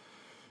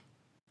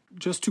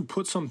just to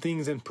put some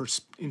things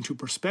into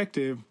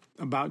perspective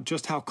about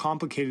just how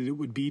complicated it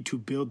would be to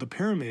build the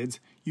pyramids,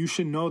 you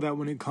should know that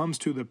when it comes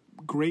to the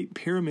Great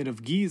Pyramid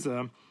of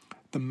Giza,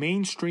 the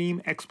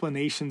mainstream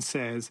explanation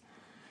says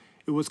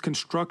it was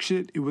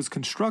constructed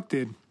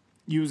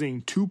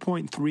using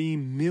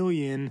 2.3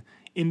 million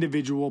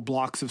individual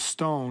blocks of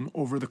stone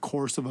over the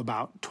course of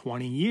about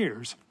 20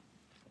 years.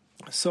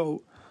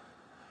 So,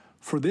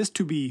 for this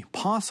to be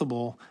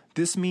possible,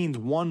 this means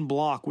one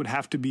block would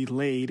have to be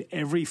laid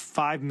every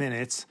 5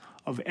 minutes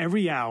of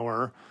every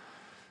hour,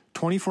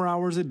 24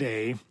 hours a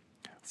day,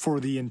 for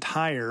the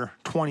entire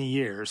 20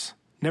 years.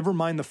 Never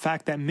mind the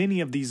fact that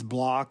many of these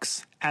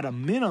blocks, at a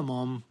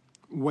minimum,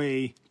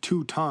 weigh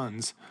 2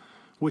 tons,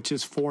 which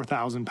is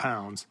 4,000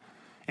 pounds.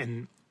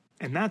 And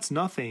that's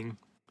nothing.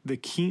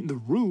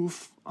 The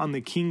roof on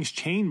the king's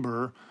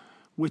chamber,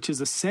 which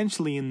is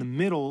essentially in the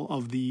middle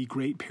of the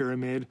Great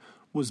Pyramid,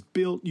 was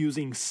built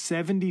using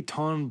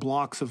 70-ton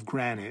blocks of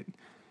granite.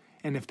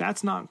 And if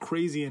that's not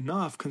crazy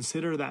enough,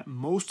 consider that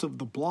most of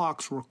the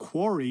blocks were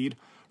quarried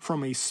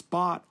from a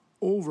spot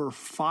over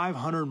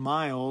 500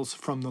 miles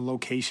from the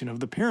location of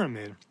the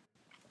pyramid.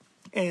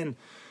 And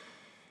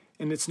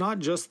it's not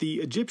just the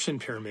Egyptian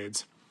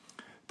pyramids.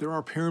 There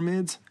are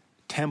pyramids,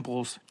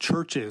 temples,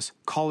 churches,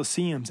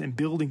 colosseums, and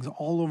buildings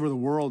all over the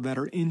world that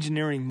are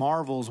engineering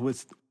marvels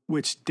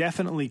which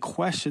definitely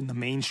question the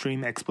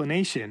mainstream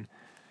explanation.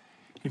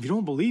 If you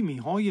don't believe me,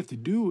 all you have to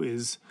do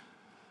is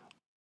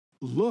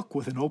look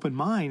with an open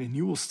mind and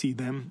you will see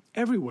them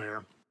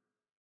everywhere.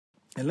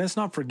 And let's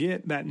not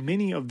forget that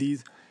many of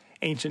these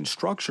ancient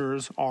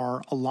structures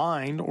are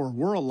aligned or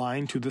were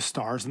aligned to the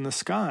stars in the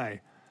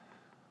sky.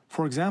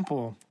 For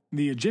example,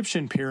 the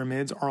Egyptian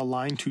pyramids are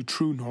aligned to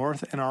true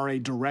north and are a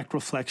direct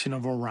reflection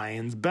of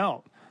Orion's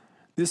belt.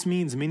 This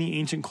means many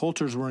ancient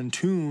cultures were in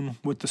tune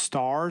with the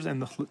stars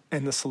and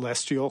the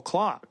celestial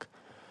clock.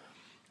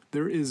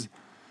 There is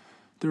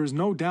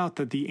no doubt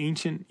that the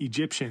ancient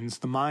Egyptians,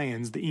 the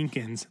Mayans, the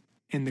Incans,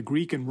 and the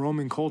Greek and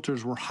Roman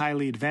cultures were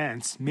highly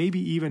advanced, maybe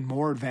even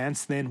more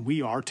advanced than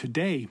we are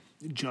today,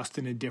 just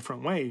in a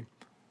different way.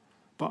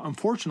 But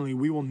unfortunately,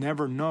 we will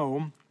never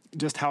know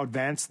just how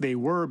advanced they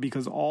were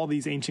because all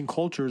these ancient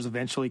cultures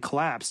eventually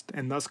collapsed,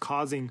 and thus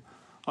causing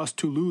us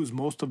to lose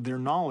most of their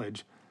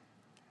knowledge.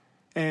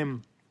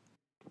 And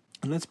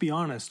let's be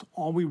honest,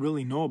 all we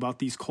really know about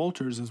these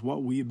cultures is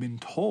what we have been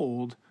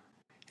told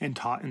and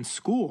taught in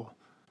school.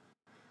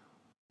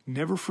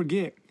 Never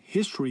forget,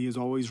 history is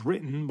always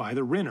written by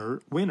the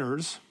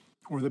winners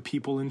or the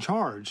people in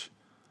charge.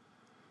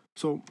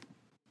 So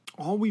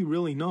all we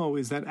really know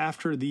is that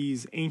after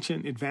these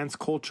ancient advanced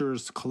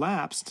cultures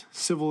collapsed,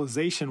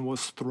 civilization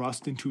was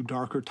thrust into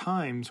darker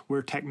times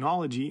where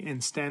technology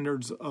and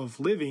standards of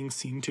living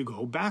seemed to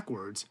go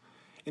backwards.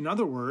 In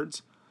other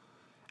words,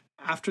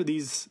 after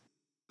these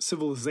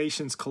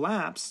civilizations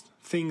collapsed,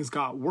 things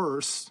got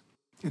worse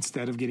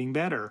instead of getting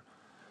better.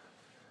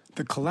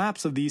 The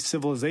collapse of these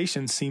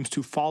civilizations seems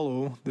to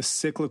follow the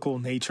cyclical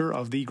nature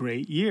of the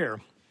great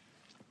year.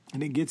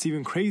 And it gets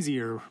even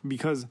crazier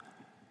because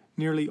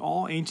nearly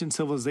all ancient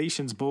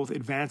civilizations, both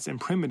advanced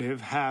and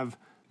primitive, have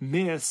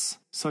myths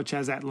such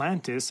as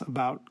Atlantis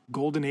about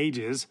golden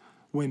ages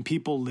when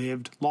people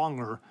lived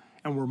longer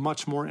and were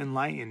much more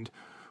enlightened,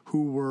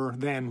 who were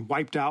then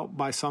wiped out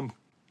by some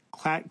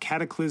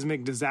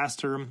cataclysmic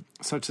disaster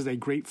such as a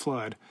great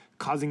flood,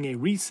 causing a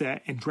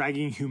reset and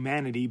dragging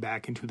humanity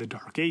back into the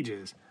Dark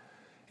Ages.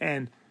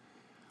 And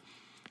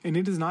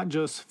it is not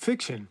just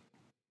fiction.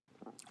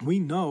 We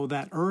know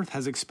that Earth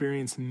has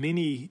experienced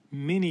many,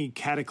 many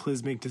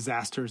cataclysmic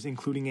disasters,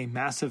 including a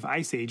massive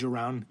ice age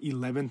around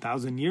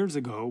 11,000 years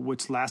ago,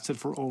 which lasted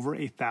for over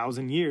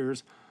 1,000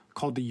 years,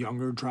 called the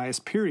Younger Dryas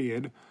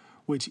Period,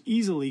 which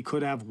easily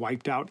could have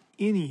wiped out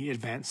any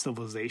advanced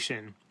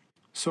civilization.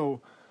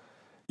 So,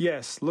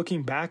 yes,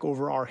 looking back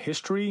over our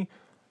history,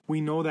 we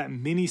know that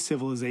many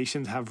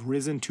civilizations have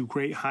risen to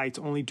great heights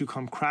only to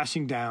come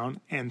crashing down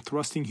and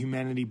thrusting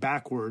humanity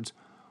backwards,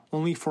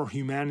 only for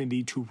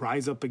humanity to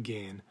rise up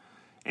again.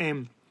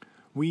 And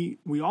we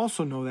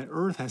also know that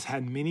Earth has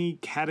had many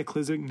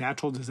cataclysmic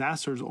natural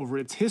disasters over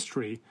its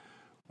history,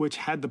 which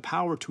had the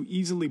power to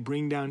easily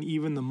bring down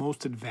even the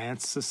most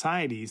advanced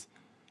societies.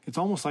 It's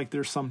almost like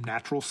there's some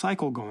natural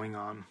cycle going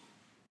on.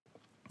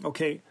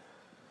 Okay,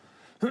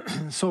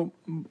 so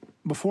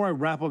before I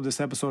wrap up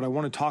this episode, I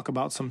want to talk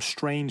about some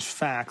strange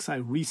facts I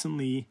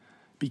recently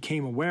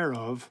became aware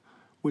of,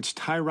 which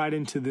tie right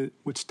into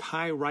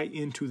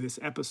this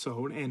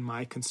episode and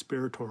my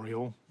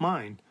conspiratorial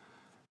mind.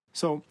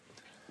 So,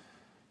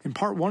 In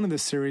part one of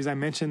this series, I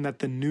mentioned that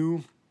the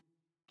new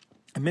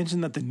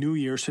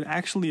year should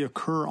actually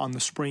occur on the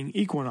spring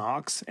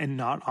equinox and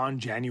not on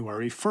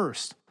January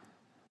 1st.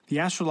 The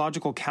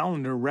astrological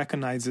calendar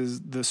recognizes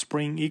the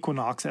spring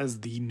equinox as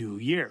the new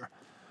year,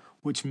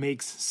 which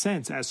makes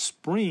sense as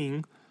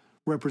spring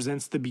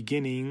represents the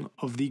beginning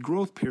of the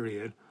growth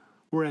period,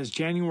 whereas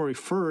January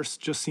 1st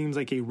just seems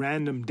like a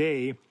random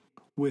day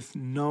with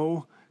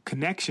no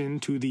connection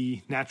to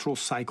the natural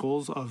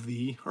cycles of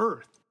the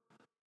earth.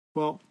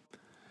 Well,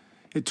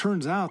 it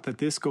turns out that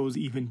this goes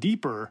even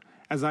deeper,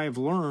 as I've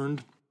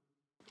also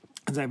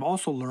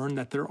learned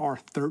that there are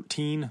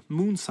 13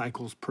 moon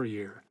cycles per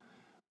year,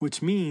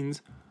 which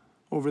means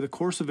over the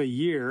course of a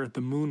year,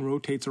 the moon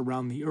rotates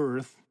around the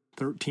earth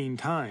 13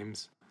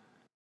 times.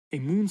 A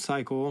moon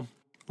cycle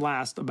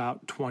lasts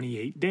about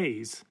 28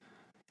 days.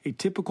 A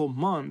typical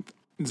month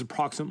is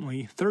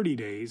approximately 30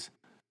 days.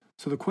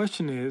 So the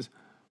question is,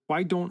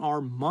 why don't our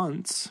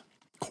months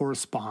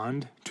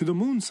correspond to the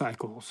moon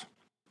cycles?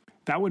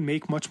 That would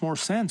make much more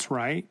sense,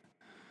 right?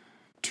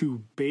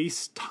 To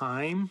base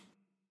time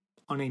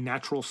on a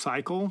natural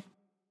cycle,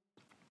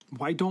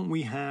 why don't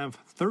we have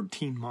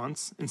 13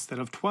 months instead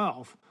of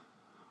 12?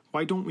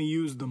 Why don't we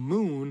use the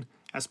moon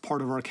as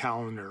part of our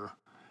calendar?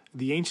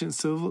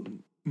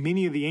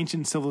 Many of the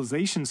ancient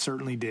civilizations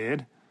certainly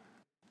did.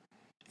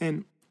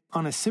 And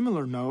on a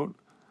similar note,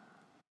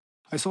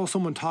 I saw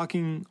someone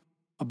talking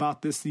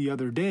about this the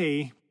other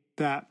day,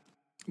 that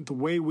the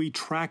way we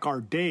track our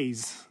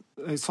days,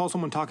 I saw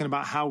someone talking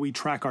about how we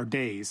track our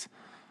days.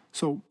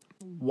 So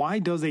why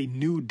does a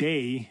new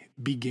day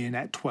begin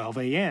at 12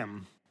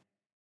 a.m.?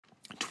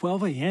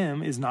 12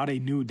 a.m. is not a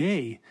new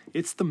day.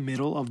 It's the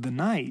middle of the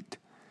night.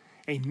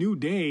 A new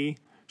day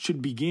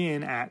should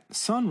begin at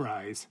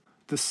sunrise.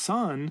 The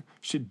sun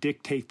should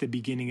dictate the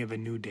beginning of a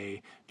new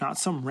day, not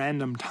some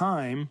random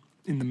time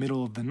in the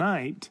middle of the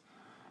night.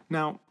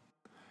 Now,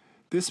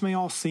 this may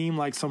all seem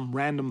like some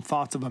random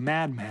thoughts of a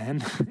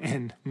madman,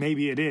 and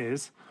maybe it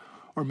is,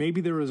 or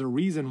maybe there is a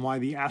reason why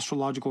the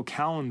astrological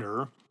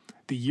calendar,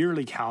 the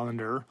yearly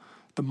calendar,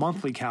 the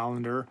monthly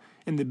calendar,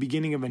 and the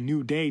beginning of a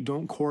new day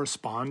don't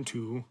correspond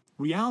to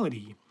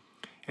reality.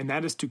 And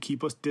that is to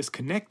keep us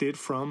disconnected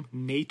from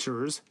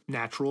nature's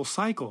natural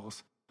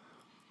cycles.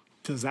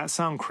 Does that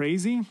sound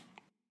crazy?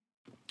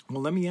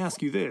 Well, let me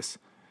ask you this.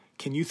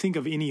 Can you think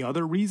of any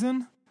other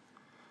reason?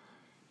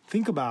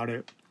 Think about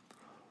it.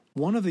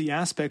 One of the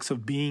aspects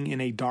of being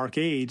in a dark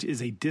age is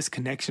a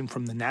disconnection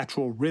from the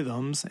natural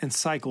rhythms and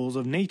cycles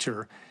of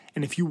nature.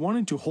 And if you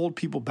wanted to hold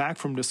people back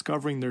from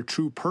discovering their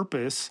true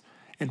purpose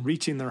and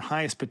reaching their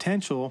highest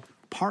potential,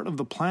 part of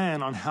the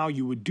plan on how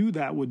you would do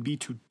that would be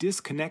to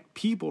disconnect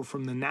people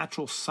from the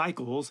natural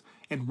cycles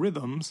and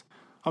rhythms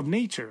of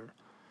nature.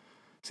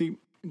 See,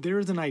 there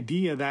is an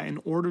idea that in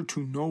order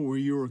to know where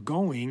you are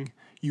going,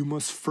 you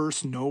must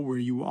first know where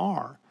you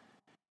are.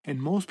 And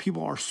most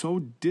people are so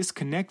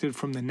disconnected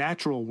from the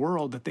natural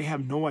world that they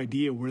have no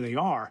idea where they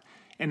are,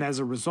 and as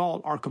a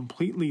result are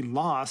completely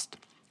lost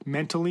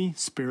mentally,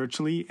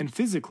 spiritually, and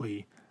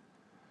physically.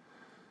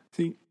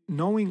 See,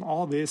 knowing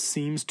all this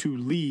seems to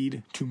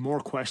lead to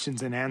more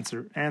questions and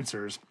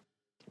answers.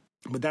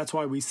 But that's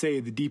why we say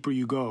the deeper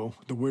you go,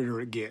 the weirder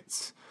it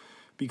gets.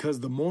 Because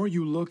the more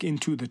you look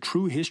into the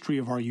true history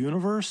of our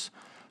universe,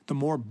 the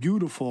more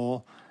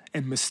beautiful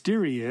and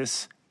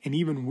mysterious and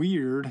even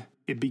weird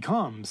it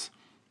becomes.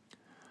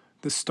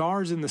 The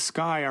stars in the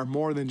sky are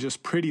more than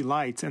just pretty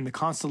lights, and the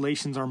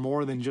constellations are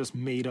more than just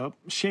made-up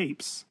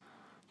shapes.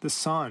 The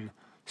sun,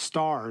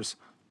 stars,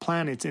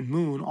 planets, and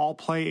moon all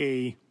play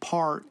a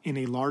part in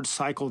a large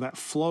cycle that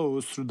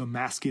flows through the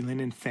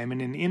masculine and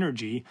feminine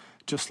energy,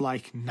 just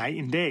like night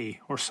and day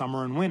or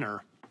summer and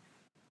winter.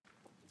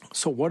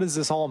 So what does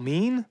this all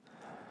mean?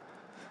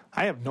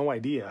 I have no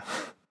idea.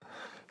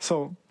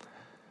 So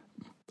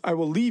I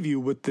will leave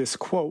you with this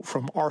quote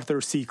from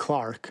Arthur C.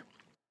 Clarke.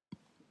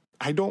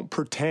 I don't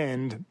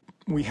pretend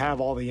we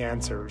have all the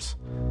answers,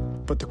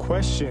 but the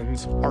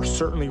questions are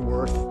certainly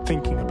worth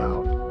thinking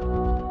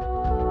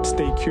about.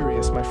 Stay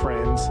curious, my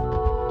friends.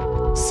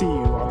 See you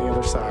on the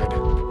other side.